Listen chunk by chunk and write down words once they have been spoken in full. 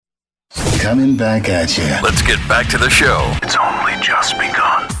coming back at you. Let's get back to the show. It's only just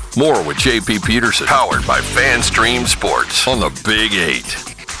begun. More with J.P. Peterson, powered by FanStream Sports on the Big 8.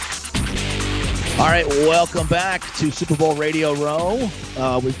 All right, welcome back to Super Bowl Radio Row.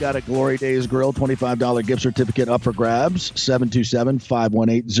 We've got a Glory Days Grill $25 gift certificate up for grabs,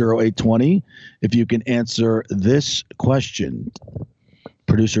 727-518-0820. If you can answer this question.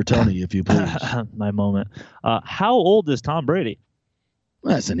 Producer Tony, if you please. My moment. How old is Tom Brady?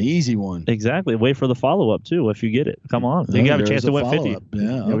 That's an easy one. Exactly. Wait for the follow-up, too, if you get it. Come on. You have a chance to win $50.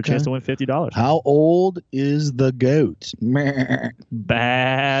 Yeah, You have a chance to win $50. How old is the GOAT?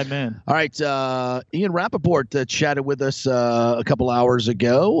 Bad man. All right. Ian Rapoport chatted with us a couple hours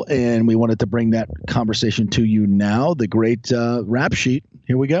ago, and we wanted to bring that conversation to you now. The great rap sheet.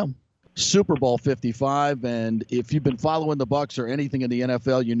 Here we go. Super Bowl 55, and if you've been following the Bucs or anything in the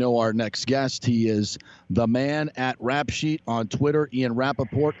NFL, you know our next guest. He is the man at Rap Sheet on Twitter. Ian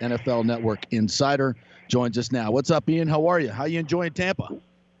Rapoport, NFL Network insider, joins us now. What's up, Ian? How are you? How you enjoying Tampa?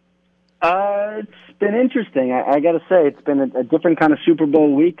 It's been interesting. I got to say, it's been a different kind of Super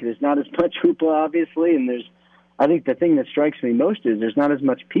Bowl week. There's not as much hoopla, obviously, and I think the thing that strikes me most is there's not as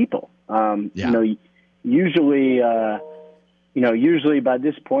much people. Usually by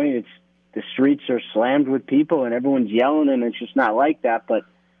this point, the streets are slammed with people and everyone's yelling, and it's just not like that. But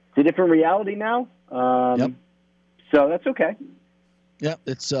it's a different reality now. So that's okay. Yeah,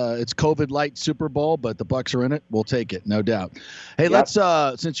 it's COVID light Super Bowl, but the Bucs are in it. We'll take it, no doubt. Hey, let's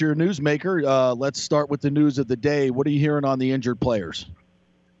since you're a newsmaker, let's start with the news of the day. What are you hearing on the injured players?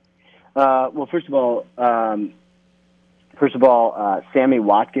 Well, first of all, Sammy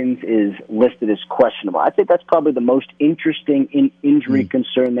Watkins is listed as questionable. I think that's probably the most interesting injury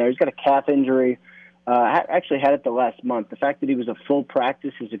concern there. He's got a calf injury. Actually had it the last month. The fact that he was a full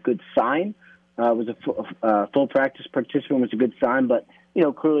practice is a good sign. Was a full practice participant was a good sign, but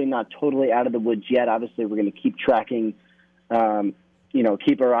clearly not totally out of the woods yet. Obviously, we're going to keep tracking,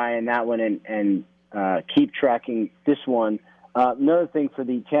 keep our eye on that one and keep tracking this one. Another thing for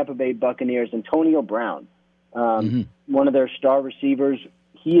the Tampa Bay Buccaneers, Antonio Brown. One of their star receivers,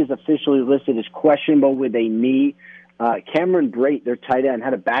 he is officially listed as questionable with a knee. Cameron Brate, their tight end,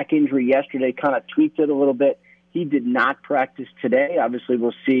 had a back injury yesterday, kind of tweaked it a little bit. He did not practice today. Obviously,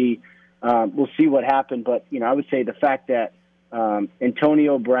 we'll see what happened. But, I would say the fact that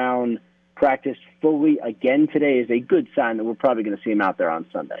Antonio Brown practiced fully again today is a good sign that we're probably going to see him out there on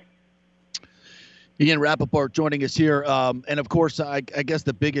Sunday. Ian Rapoport joining us here. And, of course, I guess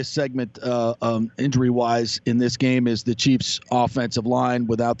the biggest segment injury-wise in this game is the Chiefs' offensive line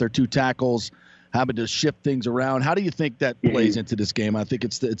without their two tackles, having to shift things around. How do you think that plays into this game? I think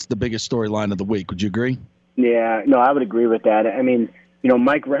it's the biggest storyline of the week. Would you agree? Yeah, no, I would agree with that. I mean,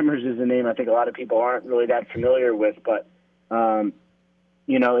 Mike Remmers is a name I think a lot of people aren't really that familiar with, but,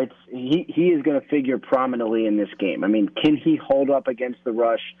 he is going to figure prominently in this game. I mean, can he hold up against the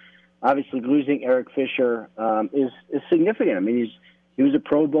rush? Obviously, losing Eric Fisher is significant. I mean, he was a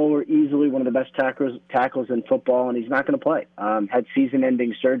Pro Bowler, easily one of the best tackles in football, and he's not going to play. Had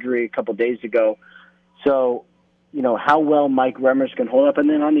season-ending surgery a couple days ago. So, how well Mike Remmers can hold up. And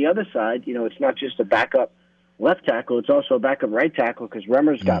then on the other side, it's not just a backup left tackle, it's also a backup right tackle because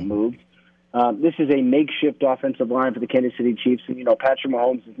Remmers got moved. This is a makeshift offensive line for the Kansas City Chiefs. And, Patrick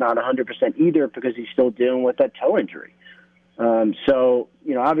Mahomes is not 100% either because he's still dealing with that toe injury. So,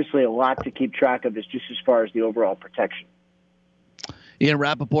 obviously a lot to keep track of is just as far as the overall protection. Ian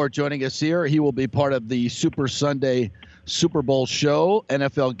Rapoport joining us here. He will be part of the Super Sunday Super Bowl show.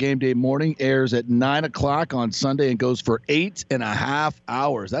 NFL Game Day Morning airs at 9 o'clock on Sunday and goes for 8.5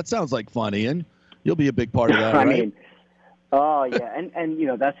 hours. That sounds like fun, Ian. You'll be a big part of that, right? I mean, oh, yeah. And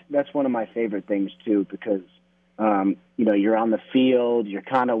that's one of my favorite things, too, because, you're on the field, you're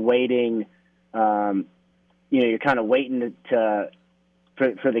kind of waiting, you're kind of waiting for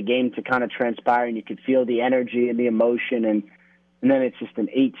the game to kind of transpire, and you could feel the energy and the emotion, and then it's just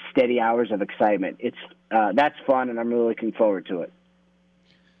 8 steady hours of excitement. That's fun, and I'm really looking forward to it.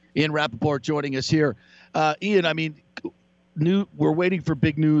 Ian Rapoport joining us here. Ian, I mean, we're waiting for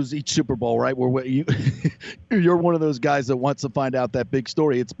big news each Super Bowl, right? You're one of those guys that wants to find out that big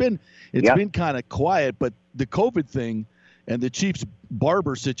story. It's been kind of quiet, but the COVID thing and the Chiefs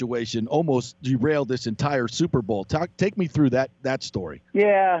barber situation almost derailed this entire Super Bowl. Take me through that story.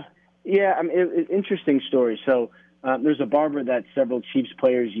 Yeah. I mean, interesting story. So there's a barber that several Chiefs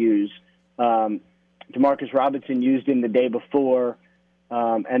players use. Demarcus Robinson used him the day before,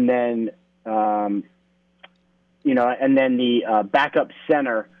 and then the backup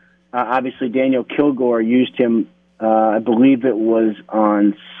center, obviously Daniel Kilgore used him. I believe it was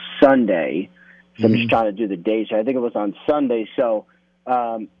on Sunday. So I'm just trying to do the dates. I think it was on Sunday. So,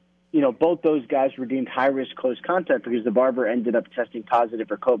 both those guys were deemed high-risk close contact because the barber ended up testing positive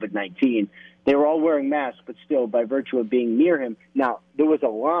for COVID-19. They were all wearing masks, but still, by virtue of being near him. Now, there was a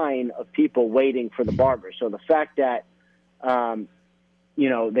line of people waiting for the barber. So the fact that,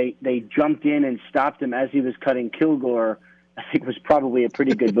 they jumped in and stopped him as he was cutting Kilgore, I think was probably a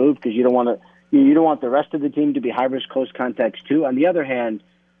pretty good move because you don't want the rest of the team to be high-risk close contacts too. On the other hand,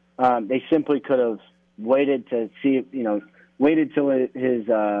 they simply could have waited to see, waited till his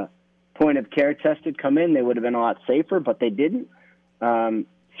point of care test had come in. They would have been a lot safer, but they didn't. I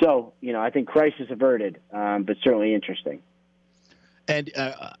think crisis averted, but certainly interesting. And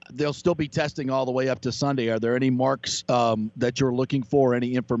they'll still be testing all the way up to Sunday. Are there any marks that you're looking for,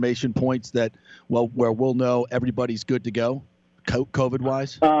 any information points that, where we'll know everybody's good to go,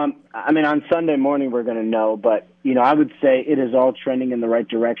 COVID-wise? On Sunday morning we're going to know, but, I would say it is all trending in the right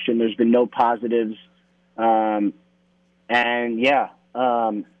direction. There's been no positives. I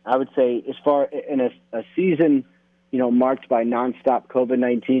would say as far in a season, marked by nonstop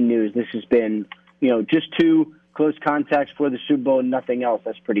COVID-19 news, this has been, just 2 close contacts for the Super Bowl and nothing else.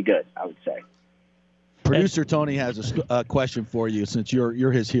 That's pretty good, I would say. Producer Tony has a question for you since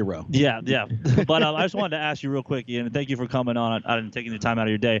you're his hero. Yeah. But I just wanted to ask you real quick, Ian, and thank you for coming on and taking the time out of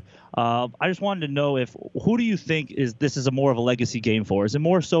your day. I just wanted to know who do you think this is a more of a legacy game for? Is it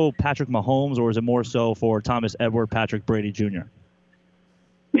more so Patrick Mahomes or is it more so for Thomas Edward Patrick Brady Jr.?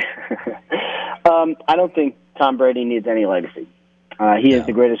 I don't think Tom Brady needs any legacy. He is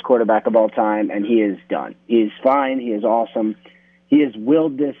the greatest quarterback of all time, and he is done. He is fine. He is awesome. He has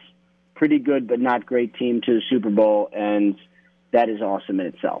willed this pretty good but not great team to the Super Bowl, and that is awesome in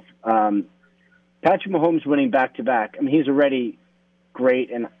itself. Patrick Mahomes winning back-to-back, he's already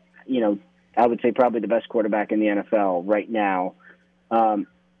great, and, I would say probably the best quarterback in the NFL right now. So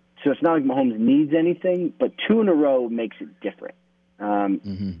it's not like Mahomes needs anything, but 2 in a row makes it different.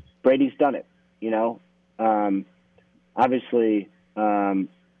 Brady's done it, Obviously,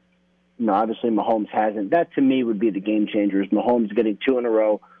 Mahomes hasn't. That, to me, would be the game changer, is Mahomes getting 2 in a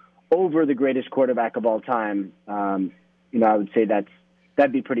row over the greatest quarterback of all time. I would say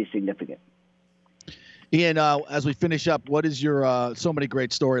that'd be pretty significant. Ian, as we finish up, what is your so many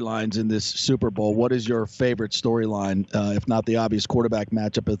great storylines in this Super Bowl? What is your favorite storyline, if not the obvious quarterback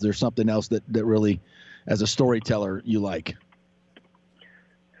matchup? Is there something else that really, as a storyteller, you like?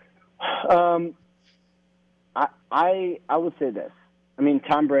 I would say this.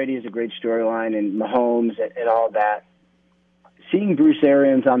 Tom Brady is a great storyline, and Mahomes and all that. Seeing Bruce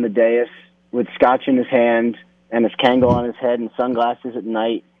Arians on the dais with scotch in his hand and his Kangol on his head and sunglasses at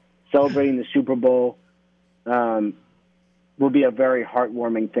night, celebrating the Super Bowl, will be a very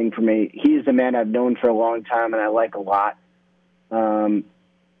heartwarming thing for me. He is a man I've known for a long time and I like a lot. For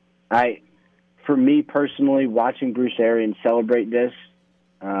me personally, watching Bruce Arians celebrate this,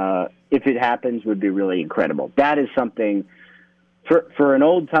 if it happens, would be really incredible. That is something for an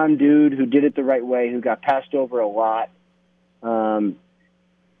old-time dude who did it the right way, who got passed over a lot. I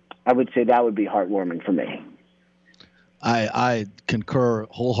would say that would be heartwarming for me. I concur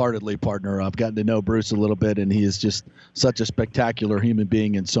wholeheartedly, partner. I've gotten to know Bruce a little bit, and he is just such a spectacular human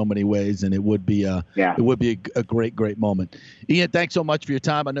being in so many ways, and it would be a great moment. Ian, thanks so much for your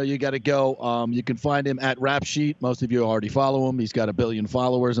time. I know you got to go. You can find him at Rap Sheet. Most of you already follow him. He's got 1 billion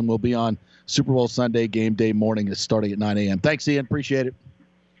followers, and we'll be on Super Bowl Sunday game day morning starting at 9 a.m. Thanks, Ian. Appreciate it.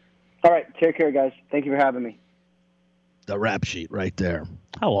 All right. Take care, guys. Thank you for having me. The Rap Sheet right there.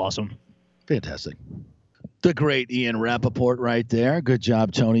 How awesome. Fantastic. The great Ian Rapoport right there. Good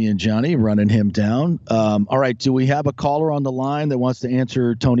job, Tony and Johnny, running him down. All right, do we have a caller on the line that wants to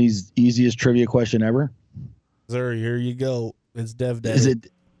answer Tony's easiest trivia question ever? Sir, here you go. It's Dev Daddy.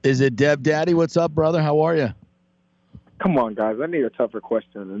 Is it Dev Daddy? What's up, brother? How are you? Come on, guys. I need a tougher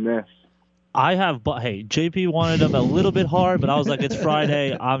question than this. Hey, JP wanted them a little bit hard, but I was like, it's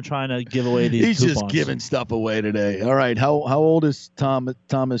Friday. I'm trying to give away these He's coupons. Just giving stuff away today. All right, how old is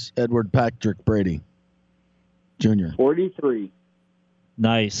Thomas Edward Patrick Brady Jr.? 43.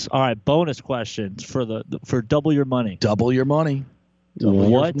 Nice. All right, bonus questions for double your money. Double your money.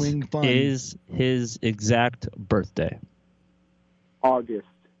 What is his exact birthday? August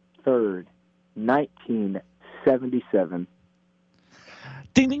 3rd, 1977.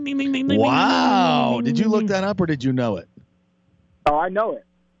 Ding, ding, ding, ding, ding, ding. Wow. Did you look that up or did you know it? Oh, I know it.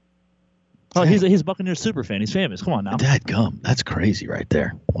 Oh, he's a Buccaneers super fan. He's famous. Come on now. Dadgum. That's crazy right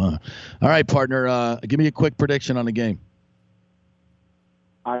there. Wow. All right, partner. Give me a quick prediction on the game.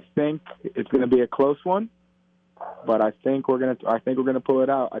 I think it's going to be a close one, but I think we're going to pull it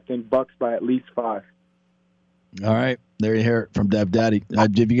out. I think Bucks by at least 5. All right. There you hear it from Dev Daddy.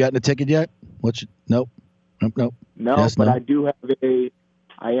 Have you gotten a ticket yet? Nope. No, yes, but no. I do have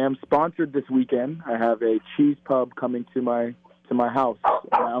I am sponsored this weekend. I have a cheese pub coming to my house,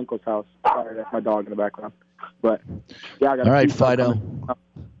 my uncle's house. Sorry, that's my dog in the background. But yeah, I got. All right, Fido.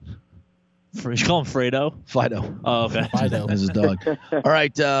 You call him Fredo? Fido. Oh, okay. Fido. That's his dog. All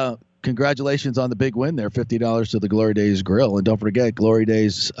right. Congratulations on the big win there, $50 to the Glory Days Grill. And don't forget, Glory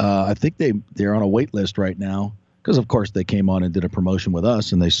Days, I think they're on a wait list right now because, of course, they came on and did a promotion with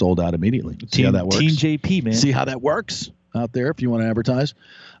us, and they sold out immediately. See how that works? Team JP, man. See how that works out there if you want to advertise.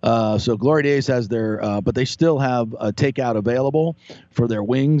 So Glory Days has their but they still have a takeout available for their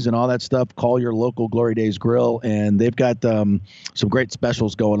wings and all that stuff. Call your local Glory Days Grill, and they've got some great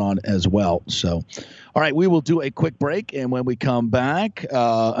specials going on as well. So, all right, we will do a quick break, and when we come back,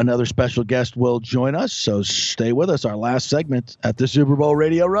 another special guest will join us. So stay with us. Our last segment at the Super Bowl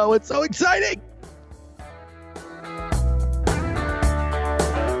Radio Row. It's so exciting.